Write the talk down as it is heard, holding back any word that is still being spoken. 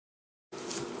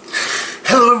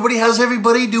everybody. How's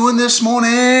everybody doing this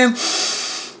morning?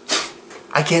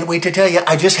 I can't wait to tell you,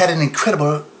 I just had an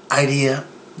incredible idea.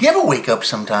 Do you ever wake up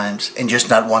sometimes and just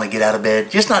not want to get out of bed?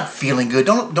 Just not feeling good?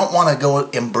 Don't want to go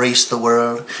embrace the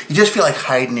world? You just feel like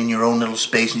hiding in your own little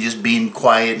space and just being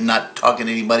quiet and not talking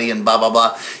to anybody and blah, blah,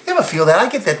 blah. You ever feel that? I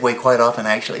get that way quite often,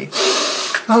 actually.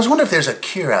 And I was wondering if there's a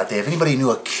cure out there. If anybody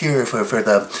knew a cure for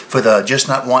the just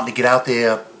not wanting to get out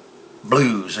there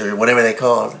blues or whatever they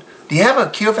call it. Do you have a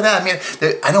cure for that? I mean,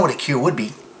 I know what a cure would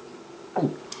be.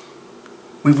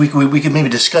 We could maybe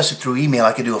discuss it through email.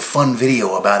 I could do a fun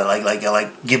video about it,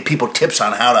 like give people tips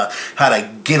on how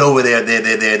to get over their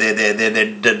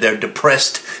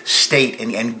depressed state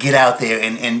and get out there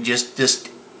and just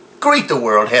greet the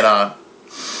world head on.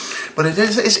 But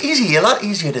it's easy, a lot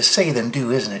easier to say than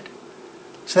do, isn't it?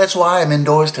 So that's why I'm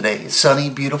indoors today. It's sunny,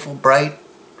 beautiful, bright.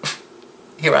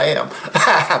 Here I am.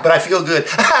 But I feel good.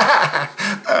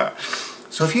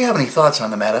 So if you have any thoughts on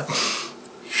the matter,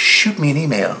 shoot me an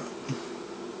email.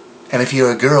 And if you're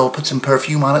a girl, put some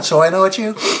perfume on it so I know it's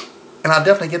you. And I'll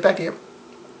definitely get back to you.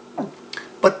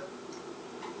 But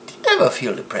do you ever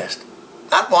feel depressed?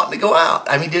 Not wanting to go out.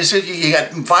 I mean, you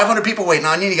got 500 people waiting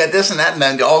on you, you got this and that, and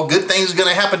then all good things are going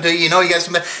to happen to you. You know, you got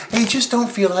some... And you just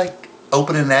don't feel like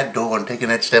opening that door and taking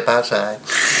that step outside.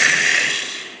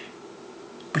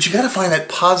 But you got to find that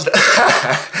positive...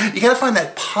 you got to find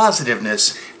that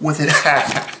positiveness with it.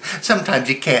 Sometimes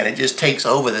you can't. It just takes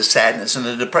over. The sadness and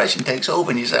the depression takes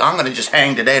over, and you say, I'm going to just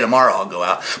hang today. Tomorrow I'll go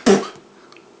out.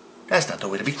 That's not the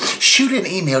way to be. Shoot an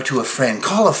email to a friend.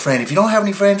 Call a friend. If you don't have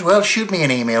any friends, well, shoot me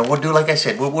an email. We'll do, like I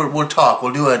said, we'll talk.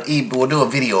 We'll do a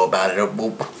video about it or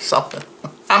something.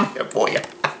 I'm here for you.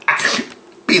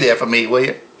 Be there for me, will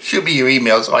you? Shoot me your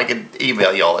email so I can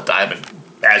email you all the time and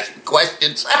ask you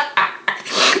questions.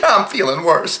 I'm feeling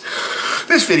worse.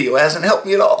 This video hasn't helped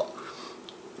me at all.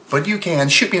 But you can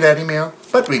shoot me that email.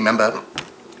 But remember,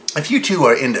 if you too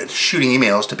are into shooting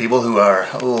emails to people who are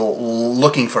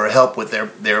looking for help with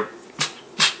their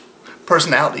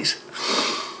personalities,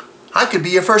 I could be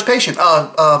your first patient.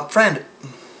 Friend,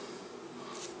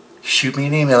 shoot me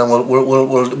an email and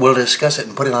we'll discuss it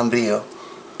and put it on video.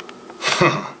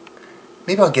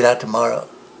 Maybe I'll get out tomorrow.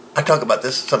 I talk about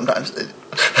this sometimes.